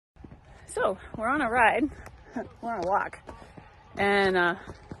So we're on a ride, we're on a walk, and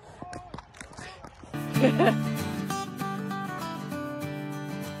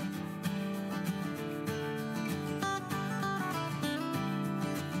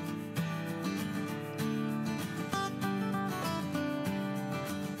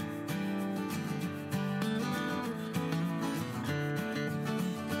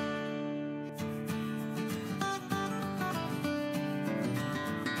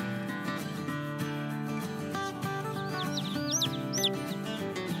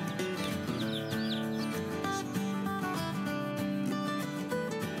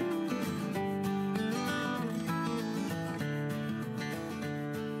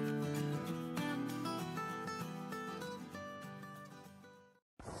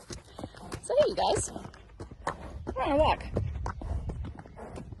so hey you guys, we're on a walk.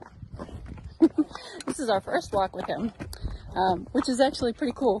 This is our first walk with him, which is actually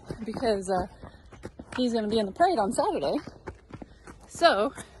pretty cool because he's going to be in the parade on Saturday.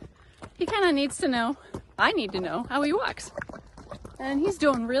 So he kind of needs to know, I need to know how he walks. And he's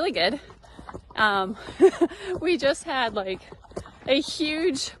doing really good. We just had like a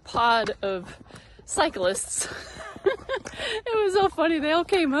huge pod of cyclists. It was so funny. They all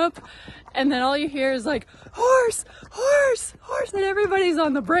came up and then all you hear is like, horse, horse, horse, and everybody's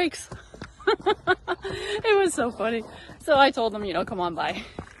on the brakes. It was so funny. So I told him, you know, come on by.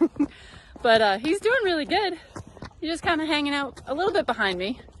 But he's doing really good. He's just kind of hanging out a little bit behind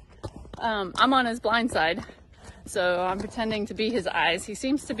me. I'm on his blind side, so I'm pretending to be his eyes. He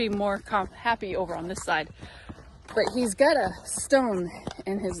seems to be more happy over on this side. But he's got a stone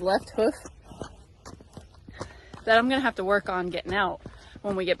in his left hoof that I'm gonna have to work on getting out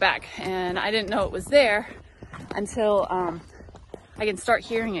when we get back. And I didn't know it was there until I can start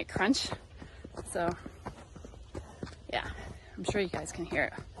hearing it crunch. So yeah, I'm sure you guys can hear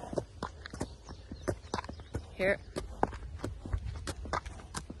it. Hear it?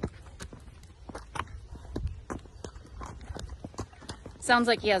 Sounds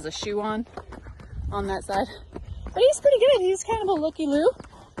like he has a shoe on that side. But he's pretty good. He's kind of a looky-loo.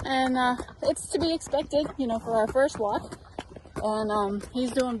 And it's to be expected, you know, for our first walk. And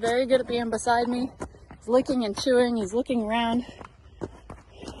he's doing very good at being beside me. He's licking and chewing. He's looking around.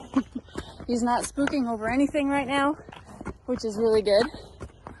 He's not spooking over anything right now, which is really good.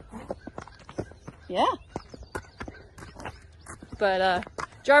 Yeah. But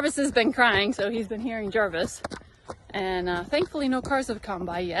Jarvis has been crying, so he's been hearing Jarvis. And thankfully no cars have come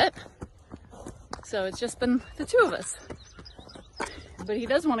by yet. So it's just been the two of us. But he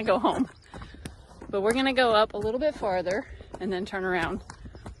does want to go home. But we're gonna go up a little bit farther and then turn around.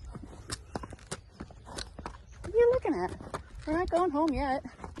 What are you looking at? We're not going home yet.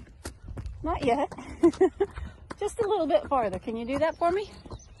 Not yet. Just a little bit farther. Can you do that for me?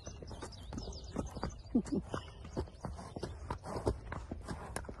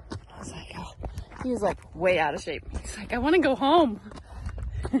 He's like way out of shape. He's like, I want to go home.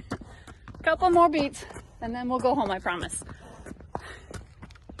 Couple more beats and then we'll go home, I promise.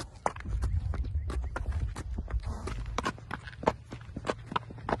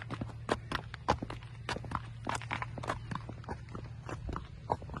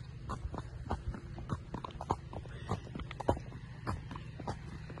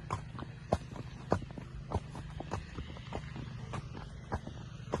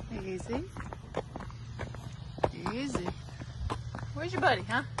 Easy. Easy. Where's your buddy,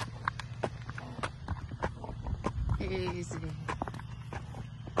 huh? Easy.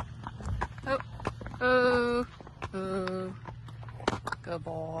 Oh, oh, oh. Good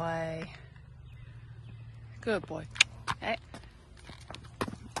boy. Good boy. Hey.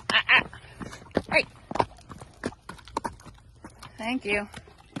 Ah, ah. Hey. Thank you.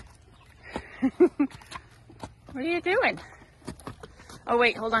 What are you doing? Oh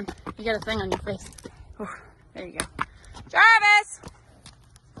wait, hold on. You got a thing on your face. Ooh, there you go. Jarvis!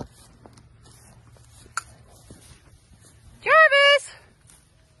 Jarvis!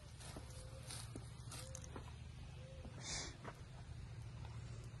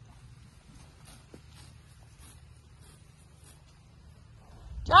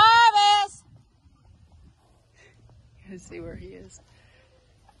 Jarvis! Let's see where he is.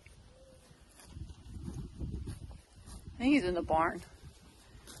 I think he's in the barn.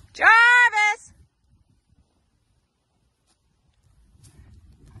 Jarvis!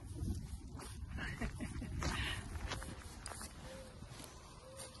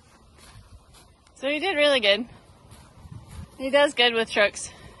 So he did really good. He does good with trucks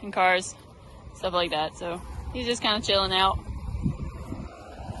and cars, stuff like that. So he's just kind of chilling out.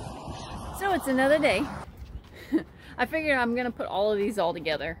 So it's another day. I figured I'm gonna put all of these all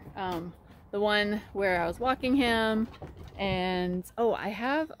together. the one where I was walking him. And oh, I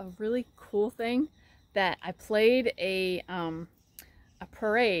have a really cool thing that I played a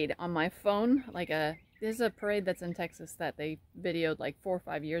parade on my phone. There's a parade that's in Texas that they videoed like 4 or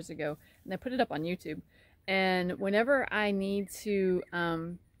 5 years ago, and they put it up on YouTube. And whenever I need to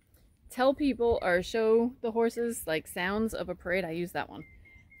tell people or show the horses like sounds of a parade, I use that one.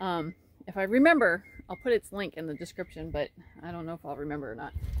 If I remember, I'll put its link in the description, but I don't know if I'll remember or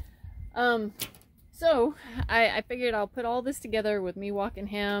not. So I figured I'll put all this together with me walking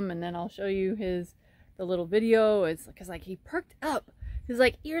him, and then I'll show you the little video. It's because like he perked up, his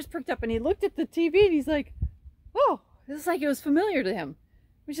like ears perked up, and he looked at the TV and he's like, oh, this is like it was familiar to him,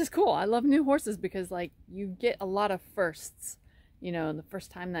 which is cool. I love new horses because like you get a lot of firsts. You know, the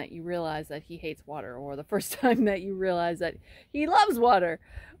first time that you realize that he hates water, or the first time that you realize that he loves water,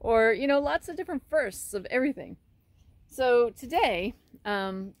 or, you know, lots of different firsts of everything. So today,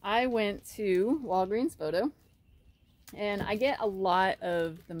 I went to Walgreens Photo, and I get a lot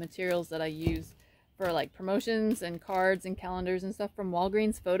of the materials that I use for like promotions and cards and calendars and stuff from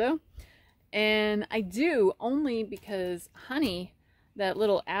Walgreens Photo. And I do only because Honey, that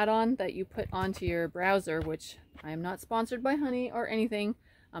little add-on that you put onto your browser, which I am not sponsored by Honey or anything.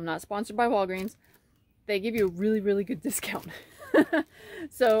 I'm not sponsored by Walgreens. They give you a really, really good discount.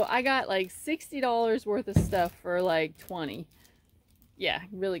 So I got like $60 worth of stuff for like 20. Yeah,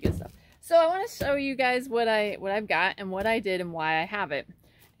 really good stuff. So I want to show you guys what I've got and what I did and why I have it.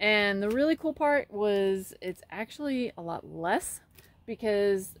 And the really cool part was it's actually a lot less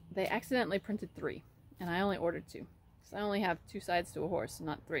because they accidentally printed 3 and I only ordered 2. I only have 2 sides to a horse,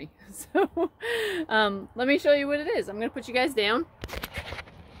 not 3. So let me show you what it is. I'm going to put you guys down.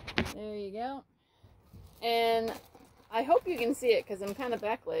 There you go. And I hope you can see it because I'm kind of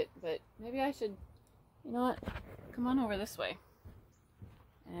backlit, but maybe I should, you know what, come on over this way.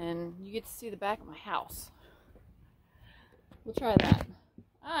 And you get to see the back of my house. We'll try that.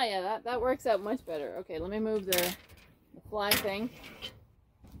 Ah, yeah, that works out much better. Okay, let me move the fly thing.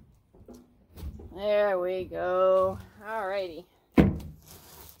 There we go. Alrighty.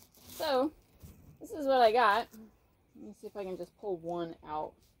 So, this is what I got. Let me see if I can just pull one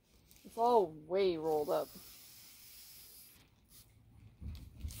out. It's all way rolled up.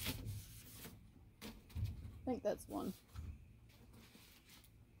 I think that's one.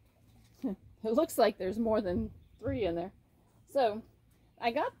 It looks like there's more than 3 in there. So, I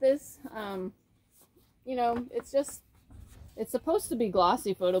got this, you know, it's supposed to be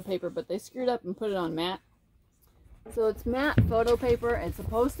glossy photo paper, but they screwed up and put it on matte. So it's matte photo paper. It's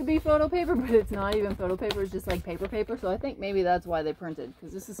supposed to be photo paper, but it's not even photo paper. It's just like paper. So I think maybe that's why they printed,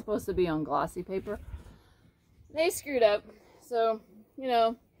 because this is supposed to be on glossy paper. They screwed up. So, you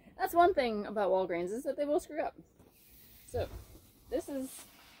know, that's one thing about Walgreens, is that they will screw up. So this is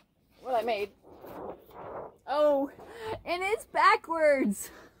what I made. Oh, and it's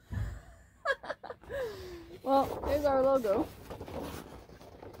backwards. Well, here's our logo.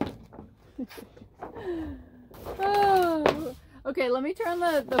 Oh, okay, let me turn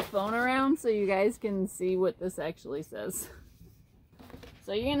the phone around so you guys can see what this actually says.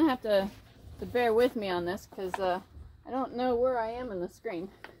 So you're gonna have to bear with me on this because I don't know where I am in the screen.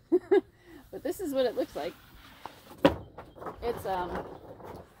 But this is what it looks like. It's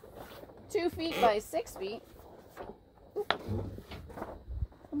 2 feet by 6 feet. Oop.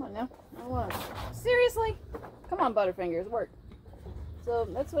 Come on now. I want to. Seriously? Come on, Butterfingers, work. So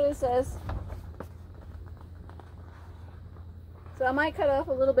that's what it says. So I might cut off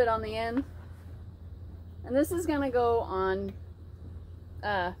a little bit on the end. And this is going to go on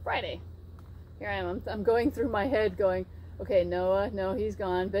Friday. Here I am. I'm going through my head going, okay, Noah, no, he's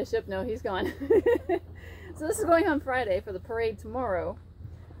gone. Bishop, no, he's gone. So this is going on Friday for the parade tomorrow.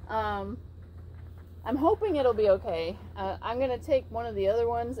 I'm hoping it'll be okay. I'm going to take one of the other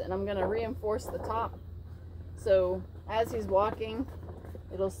ones and I'm going to reinforce the top. So as he's walking,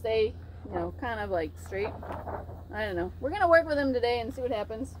 it'll stay, you know, kind of like straight. I don't know. We're going to work with him today and see what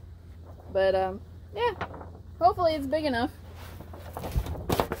happens. But yeah, hopefully it's big enough.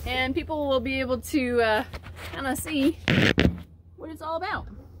 And people will be able to kind of see what it's all about.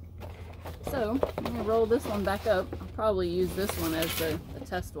 So I'm going to roll this one back up. I'll probably use this one as the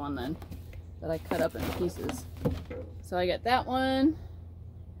test one then, that I cut up in pieces. So I got that one,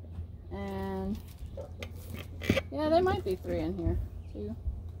 and yeah, there might be 3 in here. 2,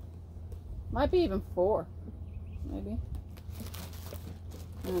 might be even 4, maybe.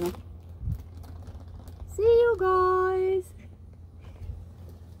 I don't know. See you guys.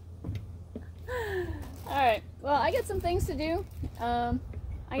 Alright, well, I got some things to do.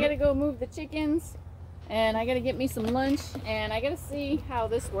 I gotta go move the chickens, and I gotta get me some lunch, and I gotta see how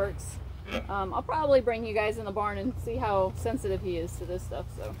this works. I'll probably bring you guys in the barn and see how sensitive he is to this stuff.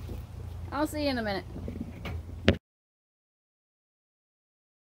 So I'll see you in a minute.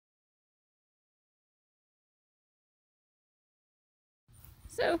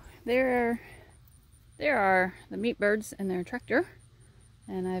 So there are the meat birds in their tractor,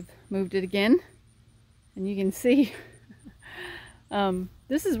 and I've moved it again, and you can see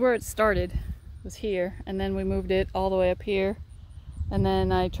this is where it started, was here, and then we moved it all the way up here, and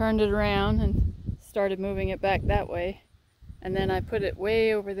then I turned it around and started moving it back that way, and then I put it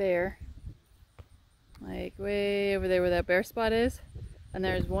way over there, like way over there where that bare spot is. And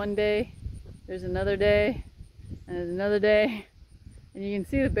there's one day, there's another day, and there's another day. And you can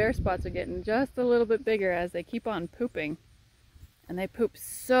see the bare spots are getting just a little bit bigger as they keep on pooping. And they poop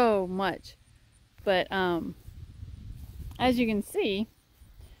so much. But as you can see,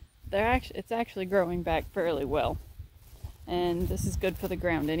 it's actually growing back fairly well. And this is good for the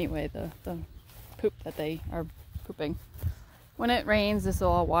ground anyway, the poop that they are pooping. When it rains, this will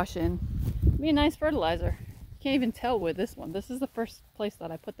all wash in. It'll be a nice fertilizer. You can't even tell with this one. This is the first place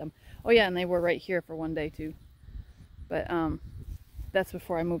that I put them. Oh yeah, and they were right here for one day too. But that's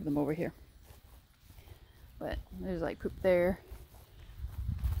before I moved them over here. But there's like poop there.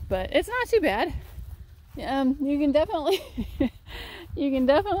 But it's not too bad. You can definitely you can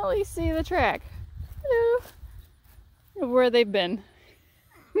definitely see the track. Hello. Of where they've been.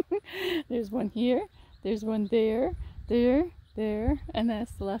 There's one here, there's one there, there, and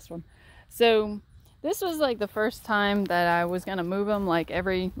that's the last one. So this was like the first time that I was gonna move them like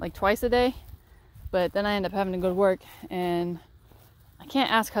twice a day, but then I end up having to go to work, and I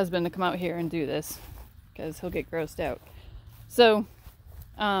can't ask husband to come out here and do this because he'll get grossed out. So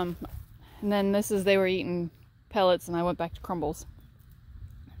and then they were eating pellets, and I went back to crumbles.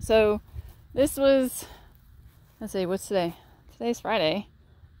 So this was, let's see, what's today? Today's Friday.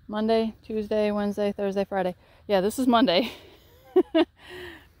 Monday, Tuesday, Wednesday, Thursday, Friday. Yeah, this is Monday.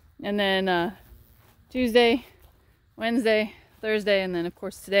 And then Tuesday, Wednesday, Thursday, and then of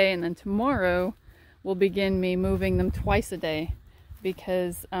course today, and then tomorrow will begin me moving them twice a day,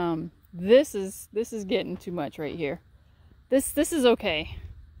 because this is getting too much right here. This is okay.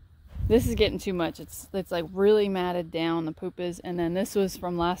 This is getting too much. It's like really matted down, the poop is, and then this was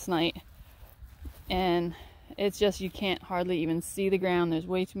from last night, and it's just, you can't hardly even see the ground. There's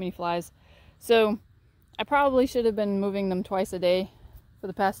way too many flies. So I probably should have been moving them twice a day for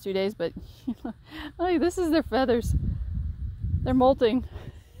the past 2 days, but oh, this is their feathers. They're molting.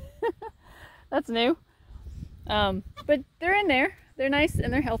 That's new. But they're in there. They're nice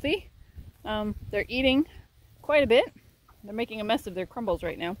and they're healthy. They're eating quite a bit. They're making a mess of their crumbles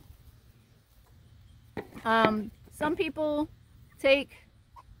right now. Some people take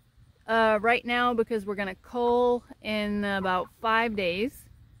right now, because we're gonna cull in about 5 days.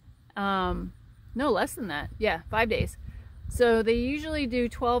 No, less than that. Yeah, 5 days. So they usually do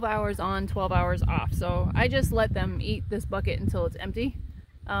 12 hours on, 12 hours off. So I just let them eat this bucket until it's empty.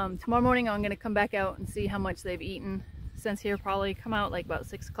 Tomorrow morning I'm gonna come back out and see how much they've eaten. Since here, probably come out like about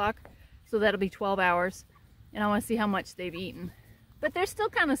 6 o'clock. So that'll be 12 hours. And I wanna see how much they've eaten. But they're still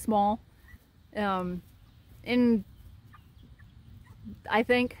kind of small. I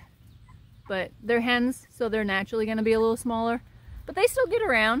think. But they're hens, so they're naturally going to be a little smaller. But they still get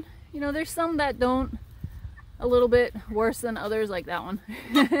around. You know, there's some that don't, a little bit worse than others, like that one.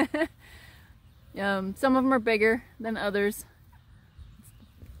 Some of them are bigger than others.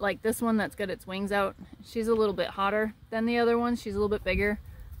 Like this one that's got its wings out. She's a little bit hotter than the other one. She's a little bit bigger.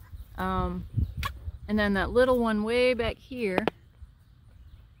 And then that little one way back here,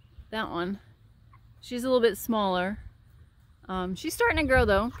 that one, she's a little bit smaller. She's starting to grow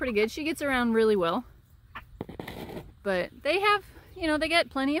though, pretty good. She gets around really well. But they have, you know, they get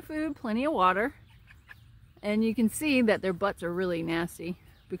plenty of food, plenty of water. And you can see that their butts are really nasty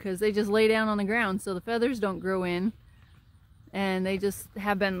because they just lay down on the ground, so the feathers don't grow in. And they just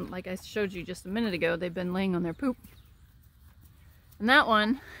have been, like I showed you just a minute ago, they've been laying on their poop. And that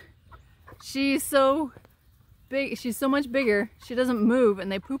one, she's so big, she's so much bigger, she doesn't move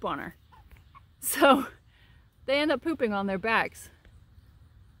and they poop on her. So they end up pooping on their backs.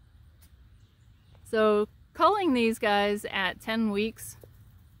 So culling these guys at 10 weeks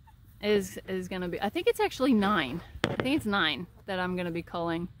is gonna be, I think it's actually 9. I think it's 9 that I'm gonna be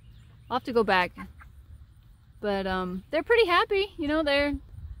culling. I'll have to go back. But they're pretty happy, you know,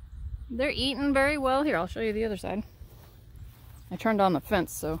 they're eating very well. Here, I'll show you the other side. I turned on the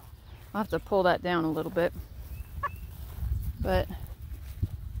fence, so I'll have to pull that down a little bit. But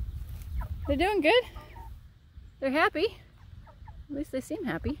they're doing good. They're happy. At least they seem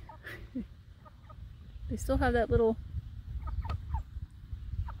happy. They still have that little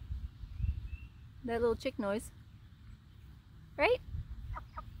That little chick noise. Right?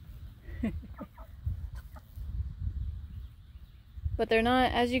 But they're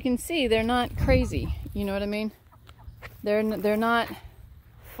not, as you can see, they're not crazy. You know what I mean? They're not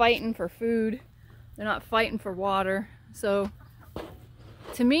fighting for food. They're not fighting for water. So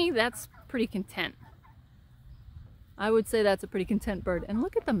to me, that's pretty content. I would say that's a pretty content bird. And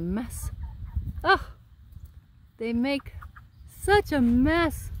look at the mess. Oh, they make such a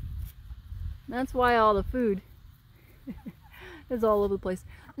mess. That's why all the food is all over the place.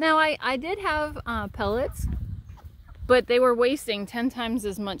 Now I did have pellets, but they were wasting 10 times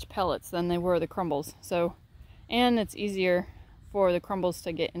as much pellets than they were the crumbles. So, and it's easier for the crumbles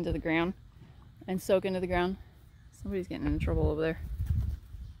to get into the ground and soak into the ground. Somebody's getting into trouble over there.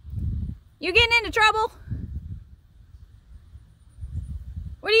 You getting into trouble?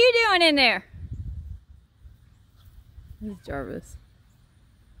 What are you doing in there? This is Jarvis.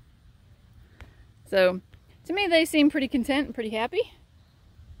 So, to me they seem pretty content and pretty happy.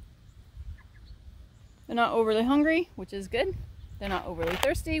 They're not overly hungry, which is good. They're not overly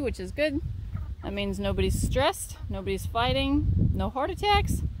thirsty, which is good. That means nobody's stressed, nobody's fighting, no heart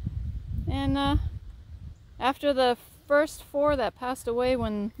attacks. And after the first 4 that passed away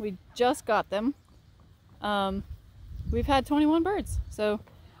when we just got them, we've had 21 birds. So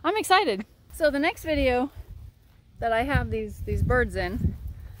I'm excited. So the next video that I have these birds in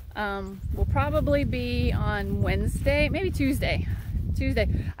will probably be on Wednesday, maybe Tuesday.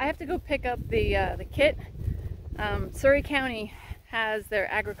 I have to go pick up the kit. Surrey County has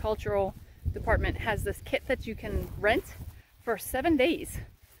their agricultural department has this kit that you can rent for 7 days.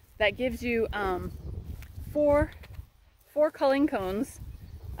 That gives you 4 culling cones,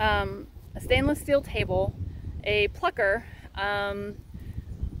 a stainless steel table, a plucker,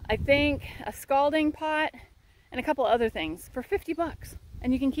 I think a scalding pot, and a couple other things for 50 bucks.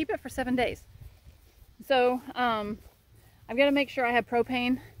 And you can keep it for 7 days. So I've got to make sure I have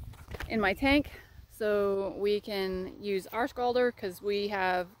propane in my tank so we can use our scalder, because we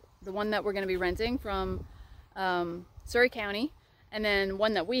have the one that we're going to be renting from Surrey County, and then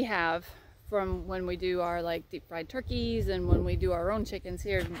one that we have from when we do our like deep fried turkeys and when we do our own chickens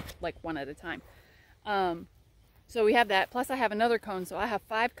here, like one at a time. So we have that, plus I have another cone, so I have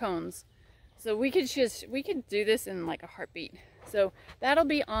 5 cones. So we could do this in like a heartbeat. So that'll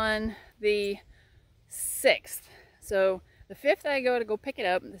be on the 6th. So the 5th I go to go pick it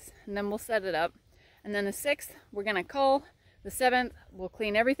up, and then we'll set it up. And then the 6th we're gonna cull. The 7th we'll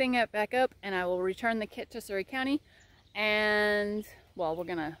clean everything back up, and I will return the kit to Surrey County. And well, we're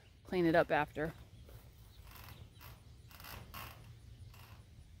gonna clean it up after.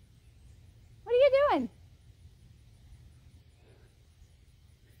 What are you doing?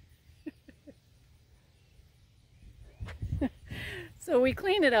 So we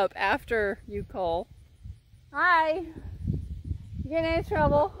clean it up after you cull. Hi. You getting in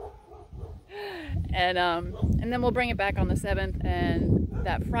trouble? And then we'll bring it back on the 7th, and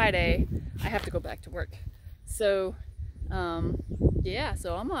that Friday I have to go back to work. So yeah,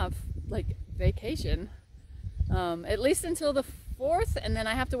 so I'm off like vacation at least until the 4th, and then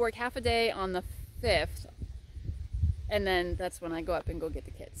I have to work half a day on the 5th, and then that's when I go up and go get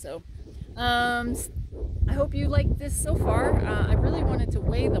the kit. So I hope you like this so far. I really wanted to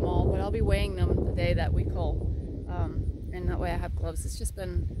weigh them all, but I'll be weighing them the day that we cull, and that way I have gloves. It's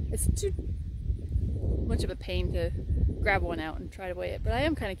too much of a pain to grab one out and try to weigh it, but I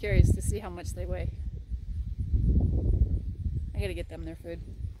am kind of curious to see how much they weigh. I gotta get them their food.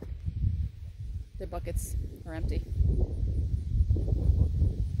 Their buckets are empty.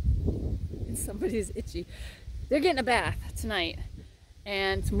 And somebody's itchy. They're getting a bath tonight,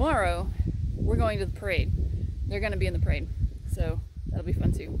 and tomorrow we're going to the parade. They're gonna be in the parade, so that'll be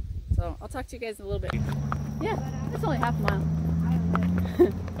fun too. So I'll talk to you guys in a little bit. Yeah, it's only half a mile.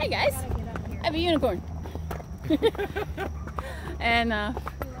 Hey guys, I have a unicorn. And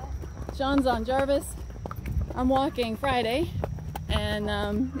Sean's on Jarvis. I'm walking Friday, and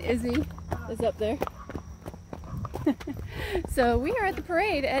Izzy is up there. So we are at the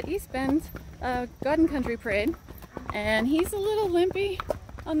parade at East Bend, Garden Country Parade, and he's a little limpy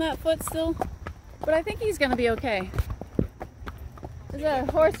on that foot still, but I think he's gonna be okay. There's a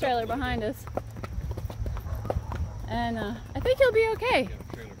horse trailer behind us, and I think he'll be okay.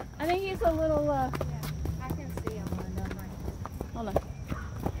 I think he's a little yeah, I can see him hold on.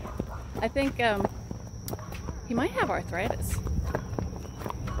 I think he might have arthritis.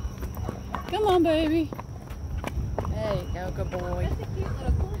 Come on, baby. There you go, good boy. That's a cute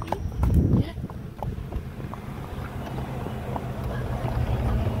little corgi. Yeah.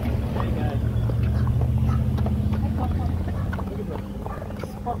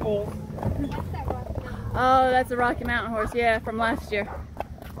 purple. Oh, that's a Rocky Mountain horse, yeah, from last year.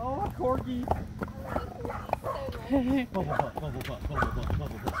 Oh, a corgi.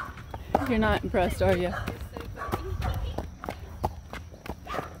 You're not impressed, are you? You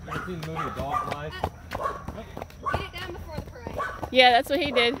ever seen the movie Dog's Life? Get it down before the parade. Yeah, that's what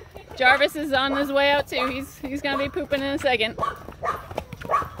he did. Jarvis is on his way out too. He's gonna be pooping in a second.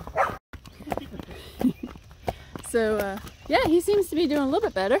 So yeah, he seems to be doing a little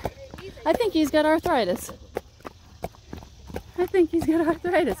bit better. I think he's got arthritis.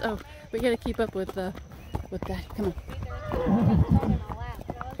 Oh, we gotta keep up with that. Come on.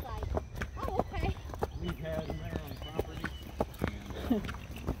 We've had him there on property.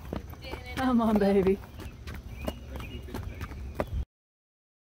 Come on, baby.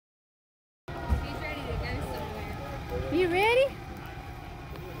 You ready?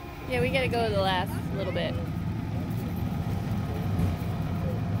 Yeah, we gotta go the last little bit.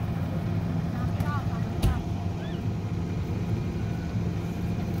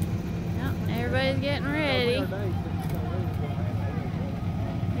 Everybody's getting ready.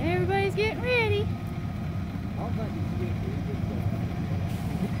 Everybody's getting ready.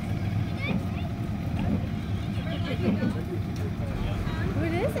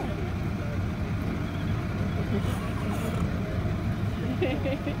 What is it?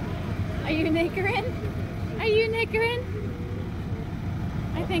 Are you nickering? Are you nickering?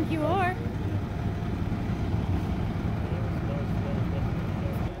 I think you are.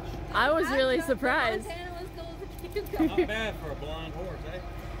 I was really surprised. Not bad for a blind horse, eh?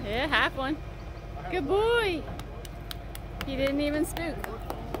 Yeah, half one. Good boy. He didn't even spook.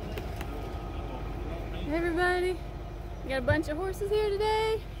 Everybody, we got a bunch of horses here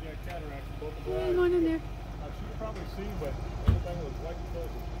today. Yeah, going in there. I should probably see, but everything was white and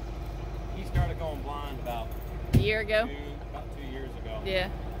fuzzy. He started going blind about A year ago. 2 years ago. Yeah.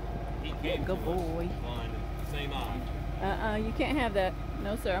 He came Good boy. blind, same eye. You can't have that.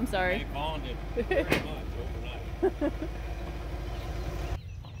 No, sir. I'm sorry. They bonded very much overnight.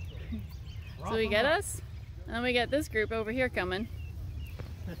 So we got us, and then we got this group over here coming.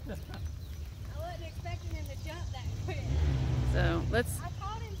 I wasn't expecting him to jump that quick. So let's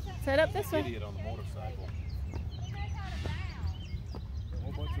head up this way. Idiot on the motorcycle. He knows how to bow. A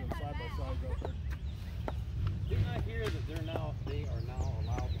whole bunch of them side by sides out there. Didn't I hear that they are now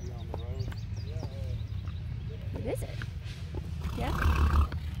allowed to be on the road? What is it? Yeah.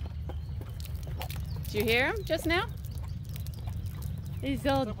 Did you hear him just now? He's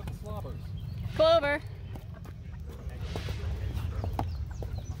all What's up with the slobbers? Clover.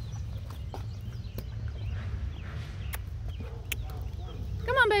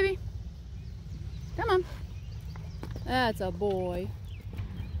 Come on, baby. Come on. That's a boy.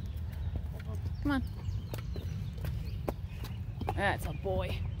 Come on. That's a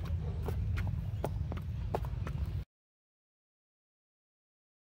boy.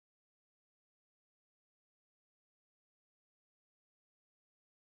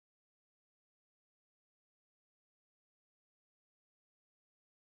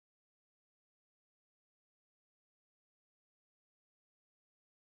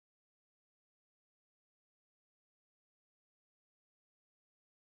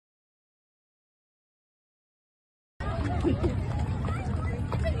 Doing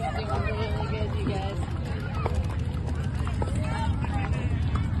really good, you guys.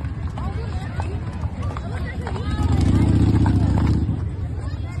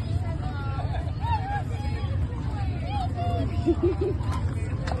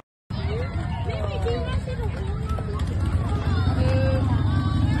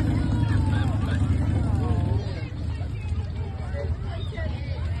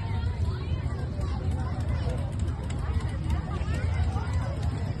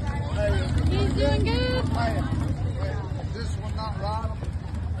 This one not right.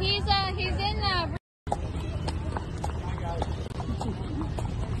 He's in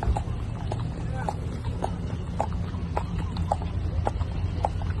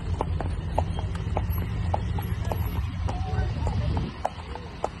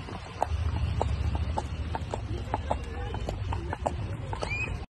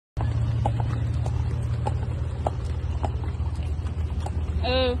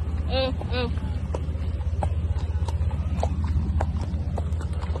Oh.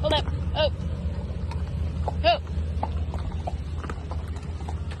 Hold up. Oh. Go.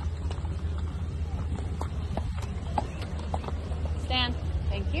 Stand.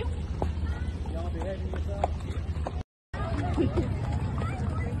 Thank you. Y'all behaving yourself?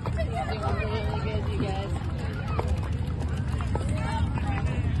 Doing really good, you guys.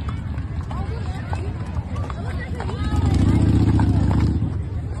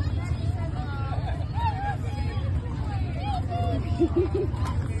 He's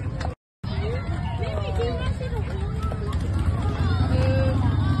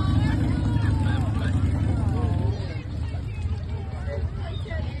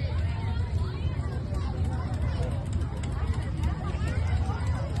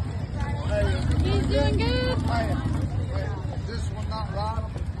doing good. This one not right.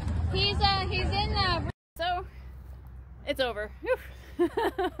 He's in so it's over. Whew.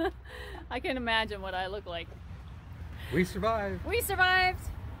 I can imagine what I look like. We survived. We survived.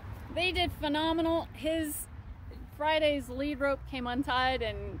 They did phenomenal. His Friday's lead rope came untied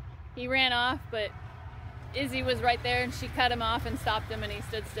and he ran off, but Izzy was right there and she cut him off and stopped him, and he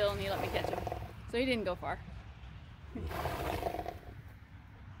stood still and he let me catch him. So he didn't go far.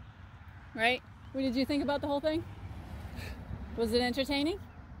 Right? What did you think about the whole thing? Was it entertaining?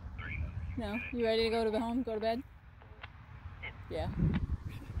 No? You ready to go to home, go to bed? Yeah.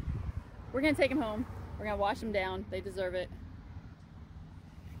 We're gonna take him home. We're gonna wash him down. They deserve it.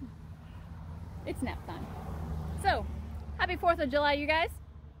 It's nap time. So, happy 4th of July, you guys.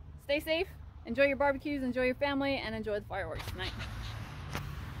 Stay safe, enjoy your barbecues, enjoy your family, and enjoy the fireworks tonight.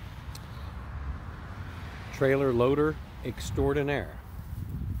 Trailer loader extraordinaire.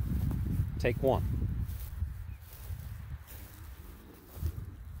 Take one.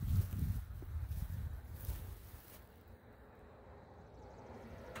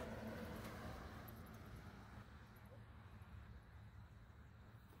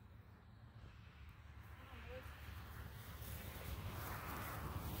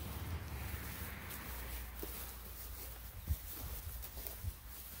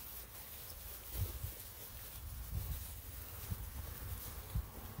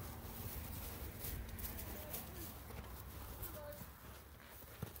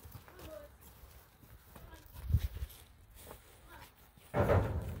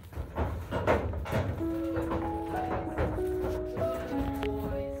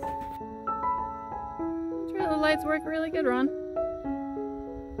 Trailer lights work really good, Ron.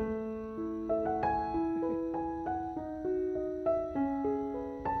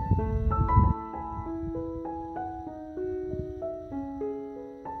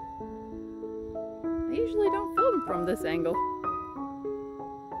 I usually don't film from this angle.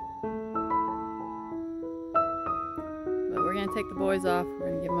 But we're gonna take the boys off. We're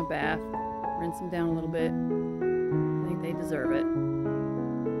gonna give them a bath, rinse them down a little bit. I think they deserve it.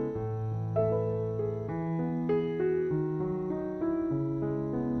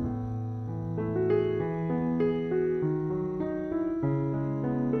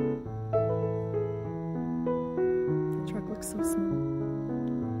 The truck looks so small.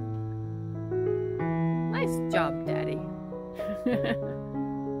 Nice job, Daddy.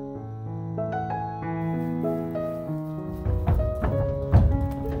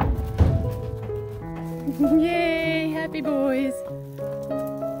 Yay, happy boys.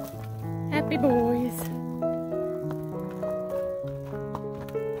 Happy boys.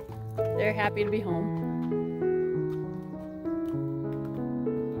 They're happy to be home.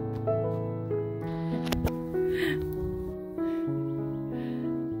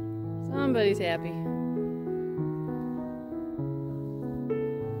 Somebody's happy.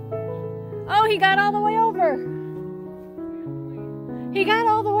 Oh, he got all the way over. He got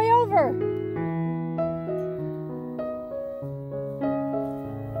all the way over.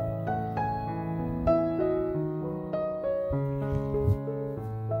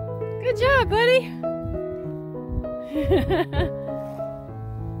 Good job, buddy.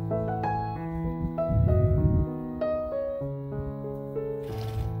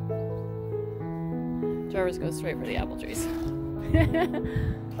 Jarvis goes straight for the apple trees.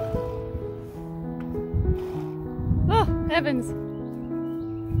 Oh, heavens.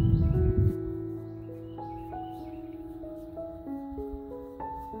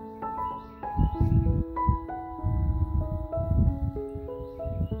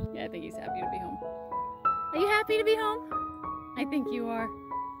 Yeah, I think he's happy to be home. Are you happy to be home? I think you are.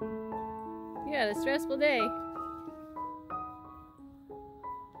 You had a stressful day.